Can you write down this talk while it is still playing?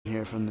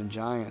here from the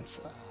Giants.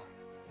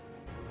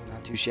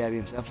 Not too shabby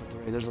himself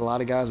with 3. There's a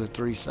lot of guys with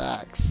 3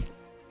 sacks.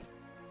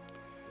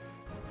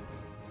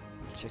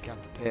 Let's check out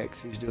the picks.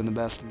 Who's doing the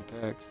best in the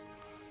picks?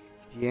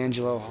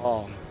 D'Angelo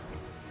Hall.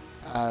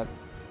 I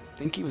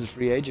think he was a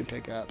free agent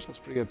pickup, so that's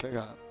a pretty good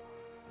pickup.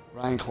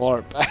 Ryan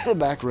Clark,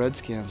 back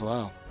Redskins,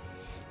 wow.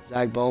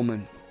 Zach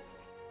Bowman.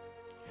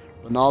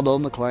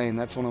 Ronaldo McClain,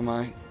 that's one of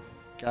my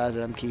guys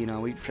that I'm keen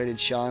on. We traded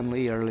Sean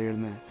Lee earlier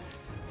in the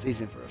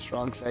season for a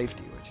strong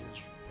safety, which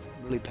has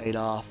really paid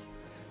off.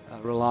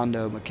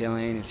 Rolando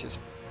McClain is just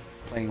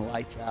playing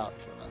lights out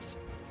for us.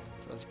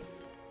 So it's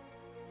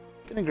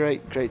been a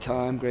great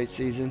time, great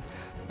season.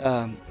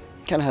 Kind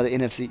of how the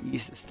NFC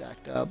East is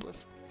stacked up.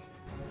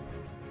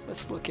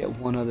 Let's look at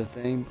one other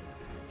thing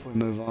before we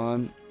move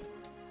on.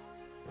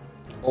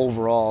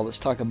 Overall, let's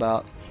talk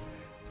about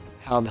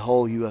how the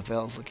whole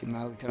UFL is looking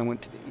now. We kind of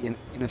went to the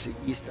NFC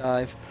East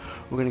dive.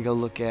 We're going to go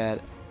look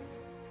at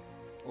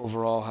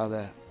overall how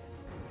the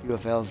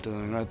UFL is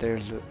doing. Right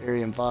there's the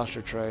Arian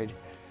Foster trade.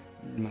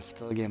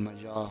 Still again, my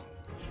jaw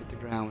hit the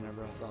ground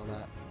whenever I saw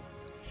that.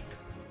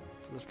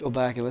 So let's go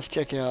back and let's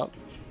check out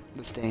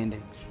the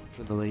standings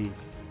for the league.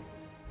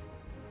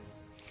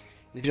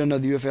 If you don't know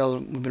the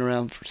UFL, we've been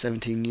around for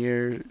 17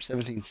 years,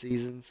 17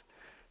 seasons,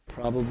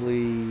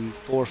 probably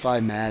 4 or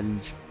 5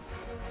 Maddens.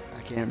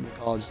 I can't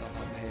recall just off the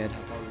top of my head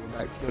how far we go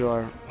back. If you go to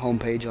our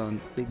homepage on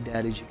League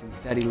Daddies,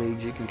 Daddy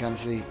Leagues, you can kind of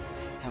see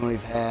how many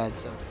we've had.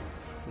 So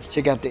let's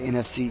check out the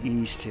NFC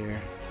East here.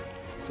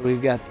 So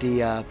we've got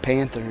the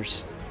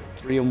Panthers,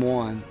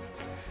 3-1.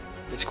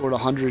 They scored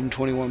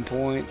 121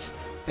 points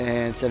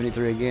and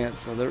 73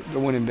 against, so they're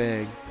winning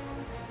big.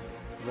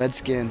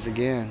 Redskins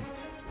again,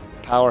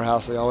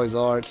 powerhouse they always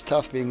are. It's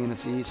tough being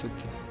NFC East with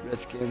the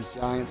Redskins,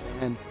 Giants,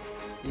 and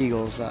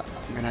Eagles. I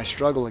mean, I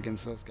struggle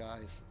against those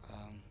guys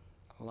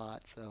a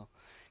lot, so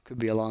could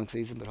be a long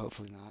season, but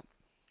hopefully not.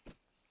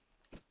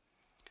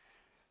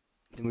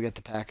 Then we got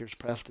the Packers.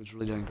 Preston's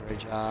really doing a great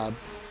job.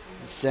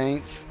 The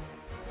Saints,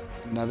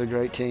 another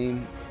great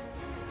team.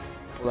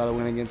 Pulled out a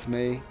win against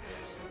me.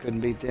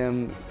 Couldn't beat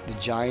them. The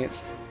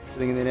Giants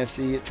sitting in the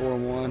NFC at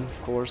 4-1.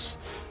 Of course,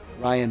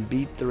 Ryan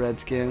beat the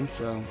Redskins,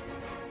 so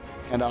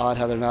kind of odd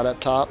how they're not up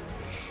top.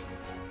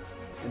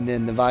 And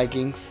then the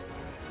Vikings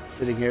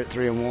sitting here at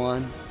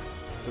 3-1.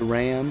 The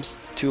Rams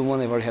 2-1.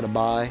 They've already had a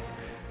bye.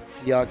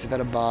 Seahawks have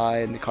had a bye,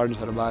 and the Cardinals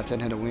had a bye, so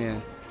they hadn't had a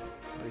win.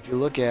 But if you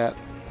look at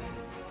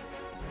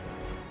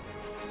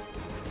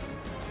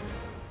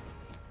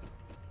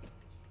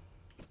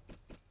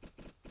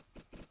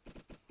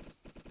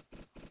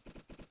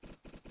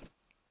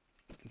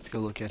go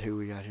look at who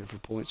we got here for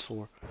points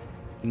for.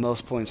 The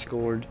most points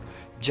scored.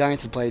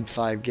 Giants have played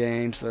 5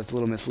 games, so that's a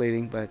little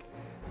misleading, but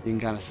you can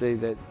kind of see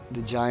that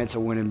the Giants are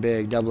winning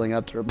big, doubling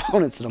up their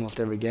opponents in almost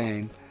every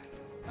game.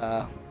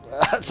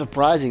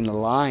 Surprising, the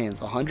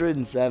Lions,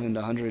 107 to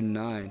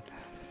 109.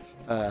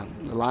 The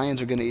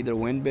Lions are going to either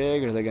win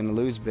big or they're going to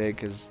lose big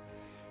because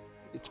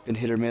it's been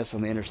hit or miss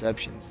on the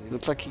interceptions. It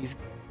looks like he's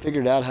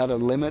figured out how to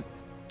limit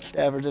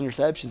Stafford's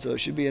interceptions, so it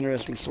should be an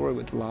interesting story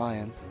with the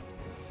Lions.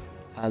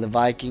 The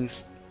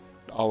Vikings,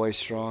 always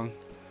strong,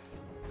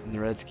 and the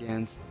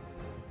Redskins,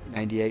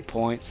 98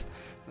 points.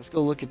 Let's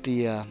go look at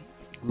the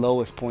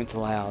lowest points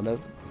allowed.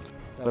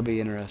 That'll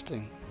be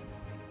interesting.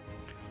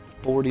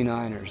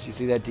 49ers, you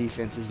see that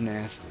defense is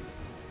nasty.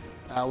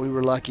 We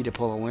were lucky to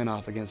pull a win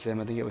off against them.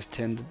 I think it was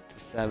 10-7 or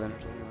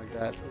something like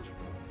that, so it was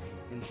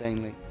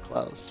insanely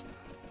close.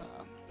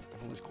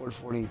 They've only scored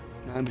 49,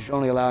 but you're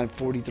only allowing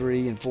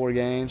 43 in 4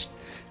 games,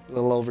 a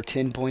little over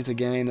 10 points a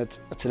game.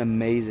 That's an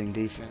amazing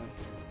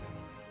defense.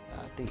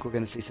 I think we're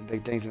going to see some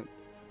big things in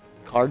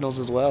Cardinals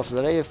as well. So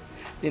that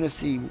the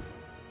NFC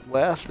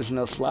West is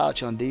no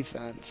slouch on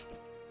defense.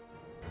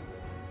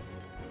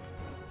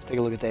 Let's take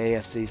a look at the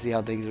AFC, see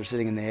how things are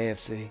sitting in the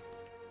AFC.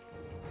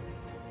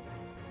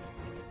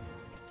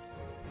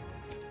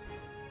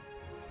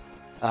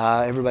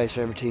 Everybody's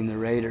favorite team, the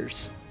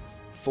Raiders,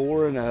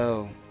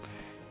 4-0.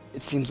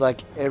 It seems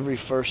like every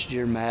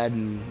first-year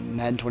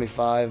Madden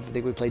 25, I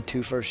think we played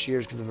 2 first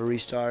years because of a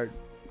restart,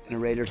 and the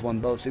Raiders won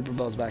both Super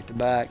Bowls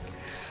back-to-back.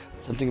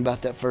 Something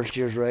about that first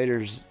year's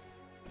Raiders,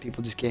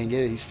 people just can't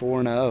get it. He's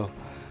 4-0.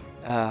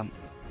 And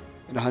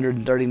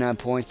 139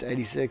 points to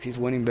 86. He's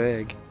winning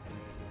big.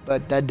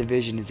 But that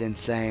division is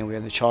insane. We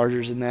have the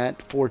Chargers in that,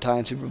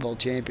 4-time Super Bowl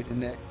champion in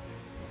that.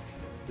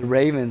 The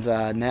Ravens,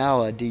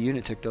 now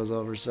D-Unit took those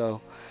over. So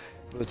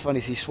what's funny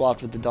is he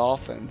swapped with the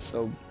Dolphins.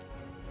 So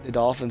the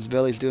Dolphins,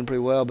 Billy's doing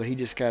pretty well, but he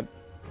just got a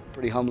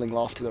pretty humbling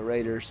loss to the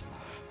Raiders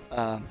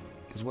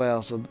as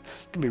well. So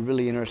it's going to be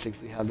really interesting to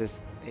see how this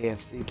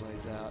AFC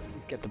plays out.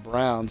 You get the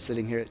Browns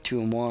sitting here at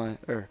 2-1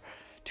 or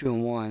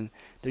 2-1.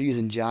 They're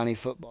using Johnny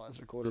Football as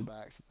their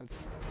quarterback. So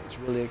it's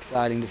really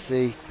exciting to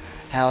see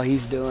how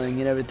he's doing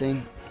and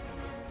everything.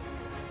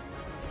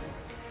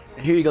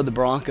 And here you go, the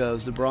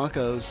Broncos. The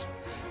Broncos,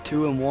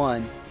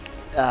 2-1.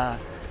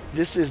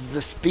 This is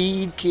the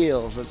speed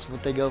kills. That's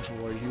what they go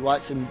for. If you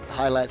watch some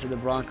highlights of the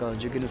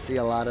Broncos, you're going to see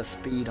a lot of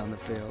speed on the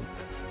field.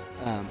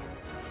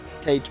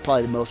 Tate's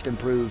probably the most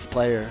improved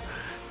player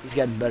He's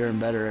gotten better and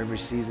better every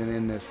season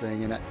in this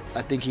thing, and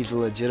I think he's a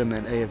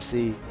legitimate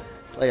AFC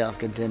playoff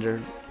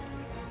contender.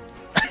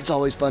 It's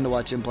always fun to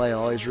watch him play. I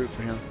always root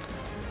for him.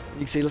 You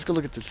can see, let's go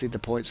look at see the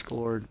points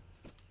scored.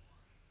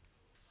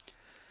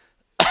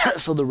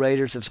 So the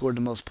Raiders have scored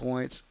the most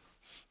points.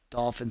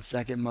 Dolphins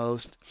second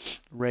most.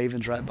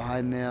 Ravens right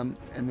behind them.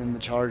 And then the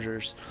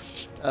Chargers.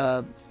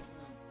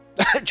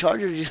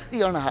 Chargers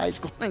usually aren't a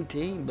high-scoring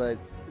team, but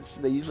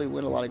they usually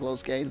win a lot of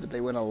close games, but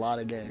they win a lot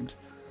of games.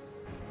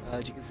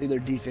 As you can see, their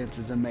defense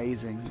is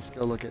amazing. Let's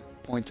go look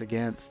at points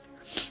against.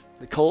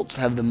 The Colts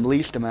have the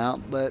least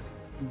amount, but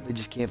they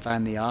just can't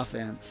find the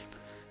offense.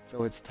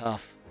 So it's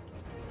tough.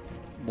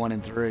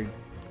 1-3.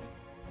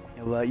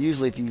 Well,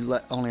 usually if you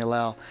only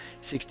allow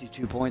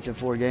 62 points in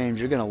 4 games,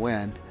 you're going to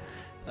win.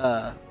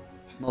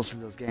 Most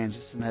of those games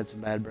just had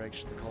some bad breaks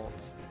for the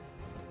Colts.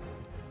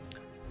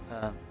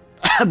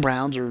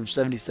 Browns are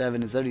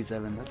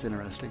 77-77. That's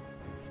interesting.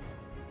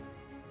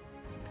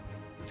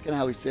 That's kind of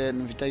how we sit.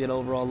 And if you take an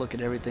overall look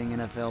at everything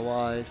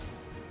NFL-wise,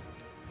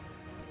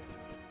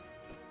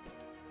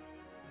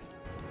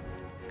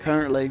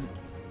 currently,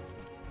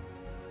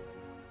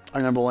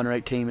 our number 1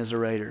 ranked team is the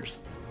Raiders.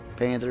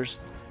 Panthers,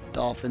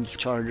 Dolphins,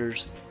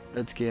 Chargers,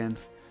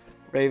 Redskins,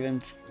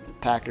 Ravens,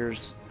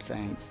 Packers,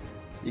 Saints.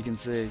 So you can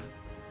see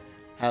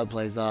how it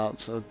plays out.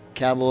 So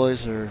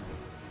Cowboys are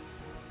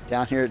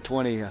down here at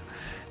 20,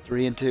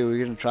 3-2. We're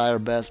going to try our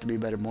best to be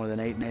better, more than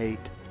 8-8.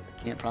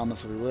 I can't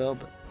promise we will,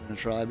 but we're going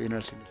to try. It'll be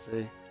interesting to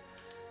see.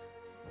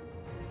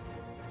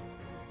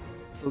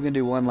 So we're going to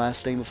do one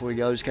last thing before we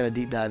go. Just kind of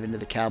deep dive into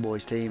the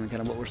Cowboys team and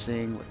kind of what we're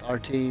seeing with our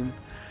team,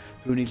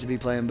 who needs to be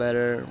playing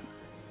better,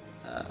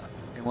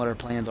 and what our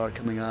plans are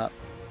coming up.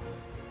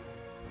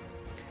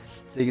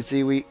 So you can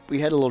see we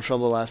had a little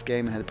trouble last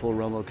game and had to pull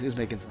Romo because he was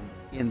making some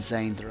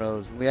insane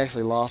throws. And we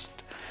actually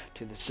lost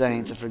to the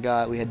Saints. I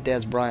forgot we had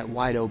Dez Bryant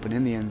wide open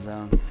in the end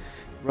zone.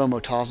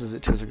 Romo tosses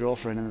it to his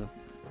girlfriend in the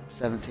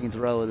 17th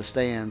row of the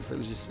stands. It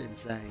was just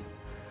insane.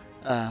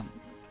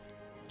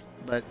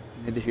 But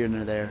neither here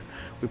nor there.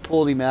 We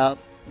pulled him out,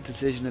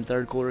 decision in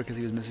third quarter because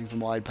he was missing some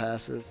wide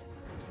passes.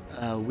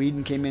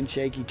 Whedon came in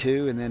shaky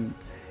too, and then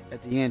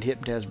at the end hit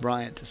Dez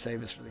Bryant to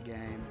save us for the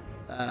game.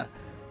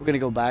 We're going to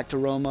go back to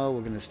Romo.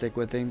 We're going to stick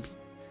with him.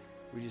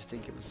 We just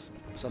think it was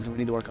something we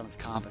need to work on his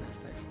confidence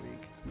next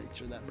week. Make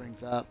sure that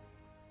brings up.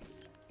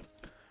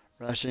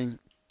 Rushing.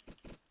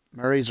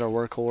 Murray's our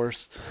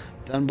workhorse.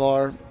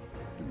 Dunbar,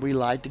 we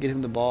like to get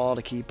him the ball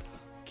to keep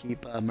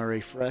Murray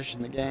fresh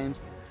in the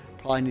games.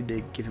 Probably need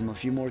to give him a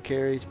few more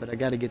carries, but I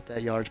got to get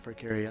that yards per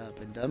carry up.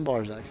 And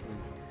Dunbar's actually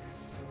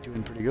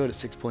doing pretty good at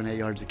 6.8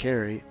 yards a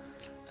carry.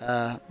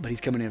 But he's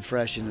coming in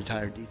fresh in the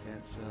tired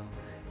defense, so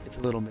it's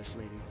a little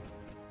misleading.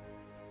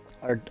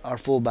 Our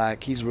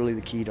fullback, he's really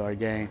the key to our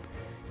game.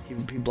 He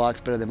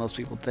blocks better than most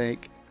people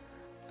think.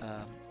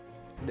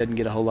 Doesn't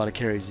get a whole lot of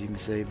carries, as you can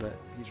see, but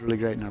he's really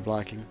great in our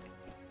blocking.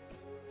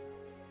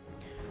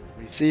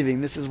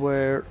 Receiving, this is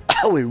where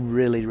we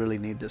really, really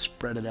need to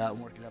spread it out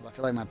and work it up. I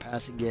feel like my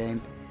passing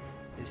game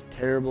is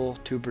terrible,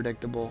 too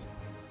predictable,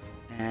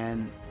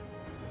 and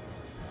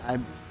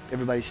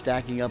everybody's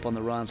stacking up on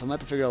the run, so I'm going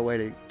to have to figure out a way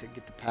to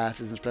get the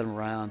passes and spread them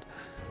around.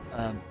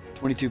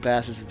 22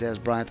 passes to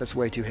Dez Bryant, that's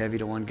way too heavy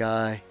to one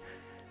guy.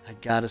 I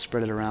got to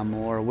spread it around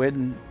more.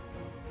 Witten,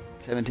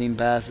 17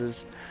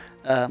 passes.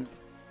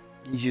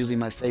 He's usually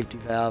my safety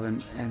valve,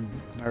 and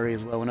Murray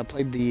as well. When I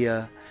played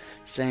the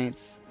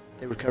Saints,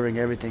 they were covering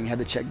everything, had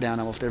to check down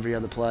almost every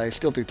other play,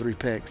 still threw 3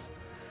 picks.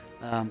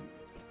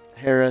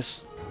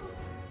 Harris,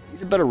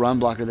 he's a better run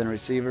blocker than a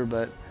receiver,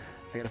 but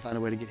I got to find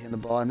a way to get him the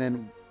ball. And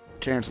then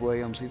Terrence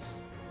Williams,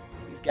 he's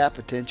got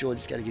potential,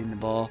 just got to get him the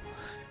ball.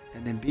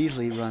 And then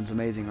Beasley runs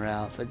amazing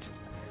routes. Like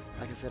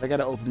I said, I got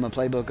to open my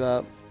playbook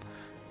up.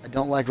 I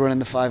don't like running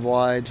the 5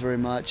 wides very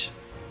much,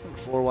 or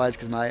 4 wides,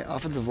 because my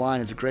offensive line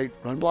is a great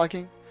run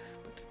blocking,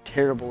 but they're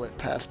terrible at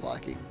pass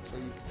blocking. So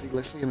you can see,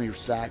 let's see how many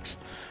sacks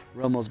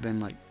Romo's been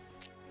like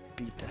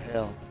beat to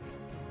hell.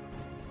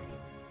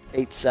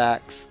 8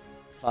 sacks,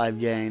 5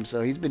 games,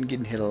 so he's been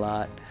getting hit a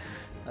lot.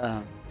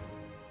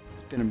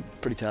 It's been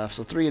pretty tough.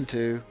 So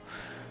 3-2.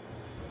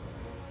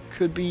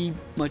 Could be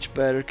much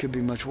better, could be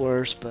much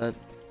worse, but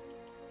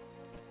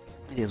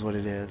it is what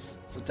it is.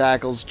 So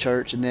tackles,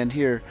 Church, and then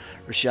here,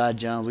 Rashad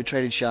Jones. We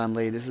traded Sean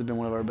Lee. This has been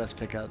one of our best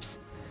pickups.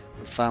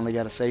 We finally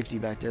got a safety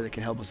back there that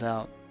can help us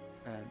out.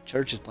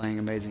 Church is playing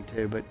amazing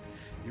too, but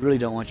you really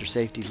don't want your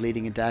safeties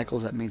leading in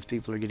tackles. That means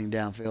people are getting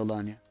downfield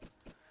on you.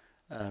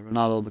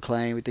 Ronaldo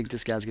McClain, we think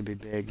this guy's going to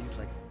be big.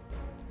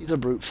 He's a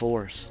brute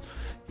force.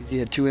 He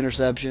had 2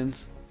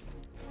 interceptions.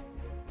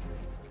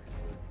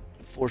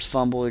 Forced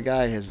fumble. The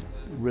guy is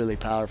really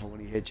powerful when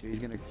he hits you.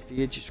 If he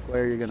hits you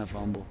square, you're going to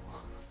fumble.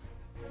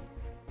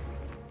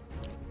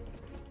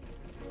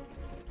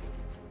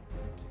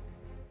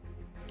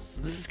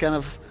 So this is kind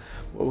of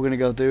what we're going to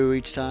go through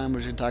each time. We're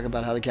just going to talk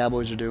about how the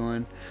Cowboys are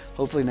doing.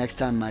 Hopefully next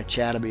time my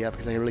chat will be up,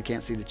 because I really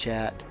can't see the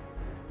chat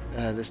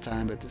this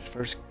time. But this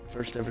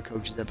first ever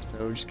coaches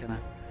episode, just kind of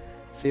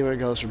see where it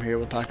goes from here.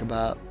 We'll talk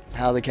about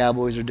how the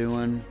Cowboys are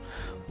doing,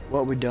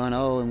 what we've done.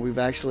 Oh, and we've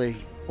actually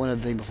one other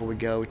thing before we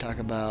go. We talk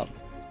about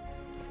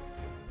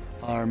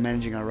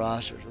managing our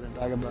rosters. We're going to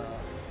talk about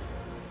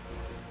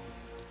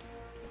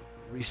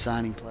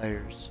re-signing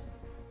players.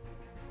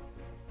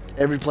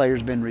 Every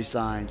player's been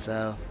re-signed,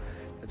 so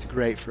that's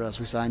great for us.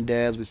 We signed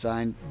Dez, we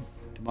signed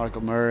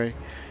DeMarco Murray.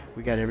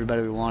 We got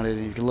everybody we wanted,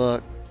 and you can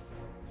look,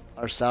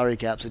 our salary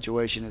cap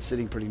situation is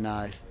sitting pretty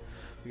nice.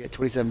 We got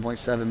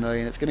 $27.7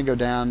 million. It's going to go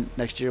down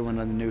next year when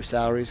the new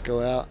salaries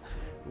go out.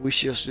 We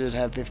should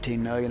have $15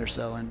 million or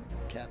so in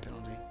cap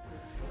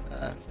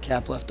penalty,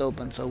 cap left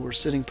open. So we're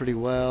sitting pretty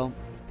well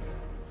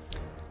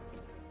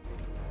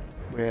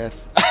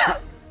with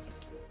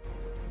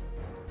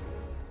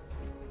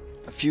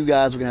a few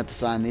guys. We're going to have to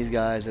sign these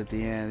guys at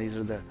the end. These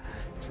are the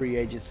free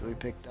agents that we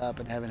picked up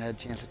and haven't had a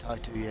chance to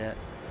talk to yet.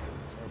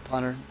 So our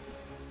punter,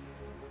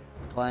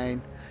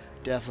 McLean,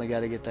 definitely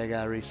got to get that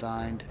guy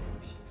re-signed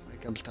when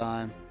it comes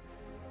time.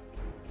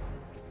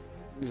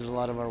 There's a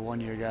lot of our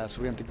one-year guys,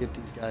 so we have to get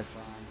these guys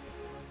signed.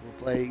 We'll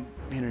play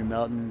Henry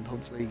Melton.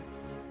 Hopefully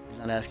he's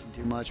not asking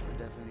too much, but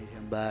definitely need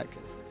him back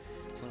because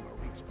it's one of our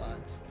weak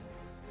spots.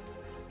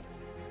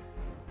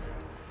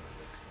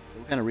 So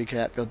we'll kind of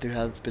recap, go through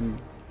how it's been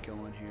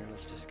going here.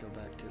 Let's just go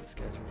back to the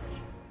schedule.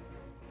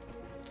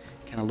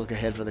 Kind of look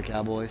ahead for the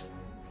Cowboys.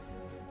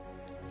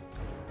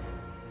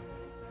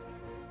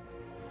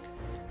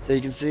 So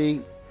you can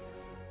see,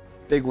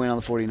 big win on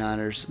the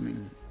 49ers. I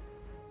mean,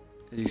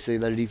 as you see,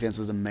 their defense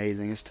was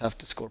amazing. It's tough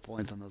to score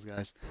points on those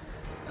guys.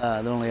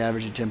 They're only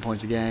averaging 10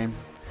 points a game.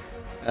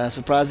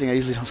 Surprising, I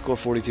usually don't score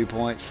 42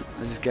 points.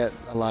 I just get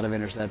a lot of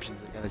interceptions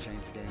that got to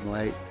change the game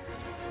late.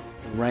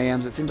 The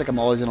Rams, it seems like I'm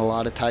always in a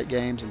lot of tight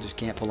games and just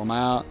can't pull them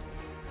out.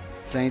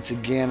 Saints,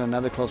 again,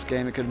 another close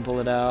game. We couldn't pull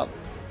it out.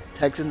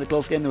 Texans, a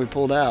close game that we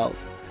pulled out.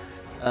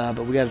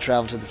 But we got to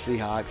travel to the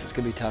Seahawks. It's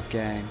going to be a tough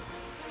game.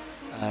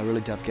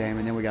 Really tough game.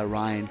 And then we got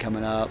Ryan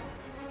coming up.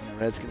 And the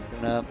Redskins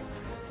coming up.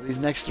 So these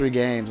next 3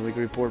 games, we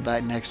can report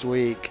back next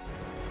week.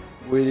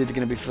 We're either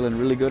going to be feeling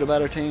really good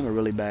about our team or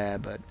really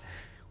bad. But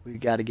we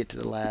got to get to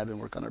the lab and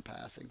work on our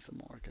passing some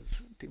more.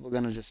 Because people are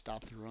going to just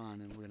stop the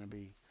run. And we're going to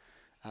be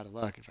out of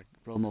luck if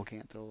Romo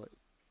can't throw it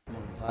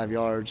more than 5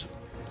 yards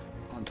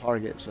on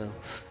target. So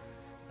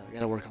we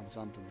got to work on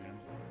something there.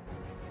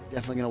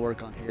 Definitely going to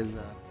work on his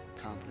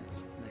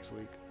confidence next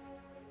week.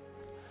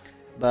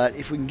 But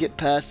if we can get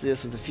past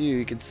this with a few,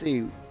 you can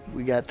see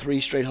we got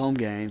 3 straight home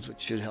games,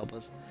 which should help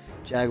us.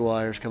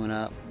 Jaguars coming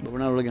up, but we're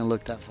not really going to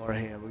look that far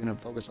ahead. We're going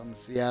to focus on the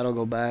Seattle,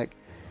 go back,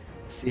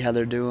 see how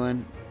they're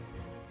doing.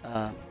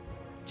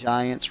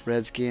 Giants,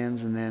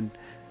 Redskins, and then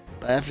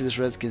after this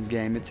Redskins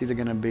game, it's either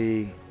going to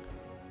be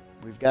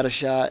we've got a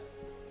shot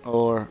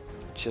or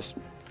just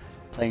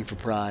playing for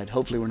pride.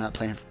 Hopefully we're not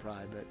playing for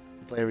pride, but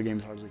we play every game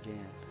as hard as we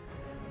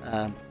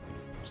can.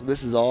 So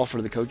this is all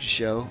for the coaches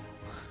show.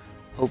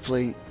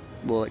 Hopefully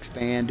we'll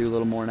expand, do a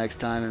little more next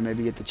time, and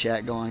maybe get the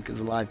chat going because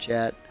the live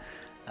chat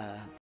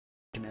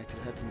connected.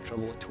 I had some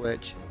trouble with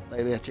Twitch.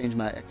 Lately I changed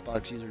my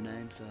Xbox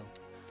username, so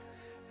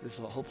this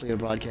will hopefully get a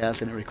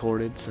broadcast and it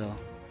recorded. So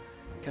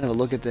kind of a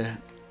look at the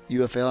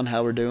UFL and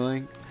how we're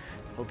doing.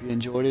 Hope you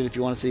enjoyed it. If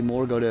you want to see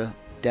more, go to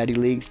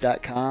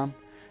daddyleagues.com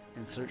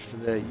and search for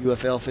the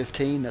UFL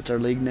 15. That's our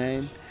league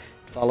name.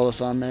 Follow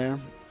us on there.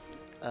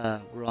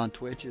 We're on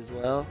Twitch as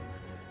well.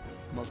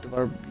 Most of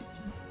our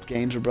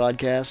games are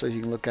broadcast, so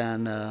you can look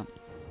on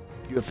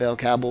UFL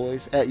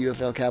Cowboys, at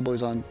UFL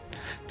Cowboys on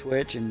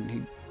Twitch, and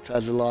he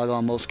tries to log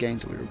on most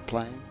games that we were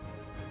playing.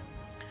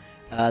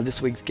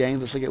 This week's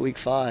games, let's look at week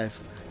 5.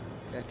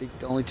 I think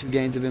the only 2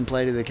 games have been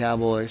played are the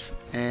Cowboys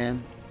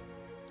and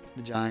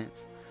the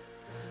Giants.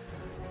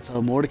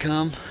 So more to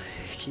come.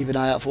 Keep an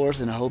eye out for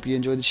us, and I hope you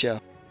enjoyed the show.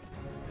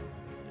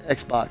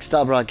 Xbox,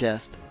 stop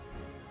broadcast.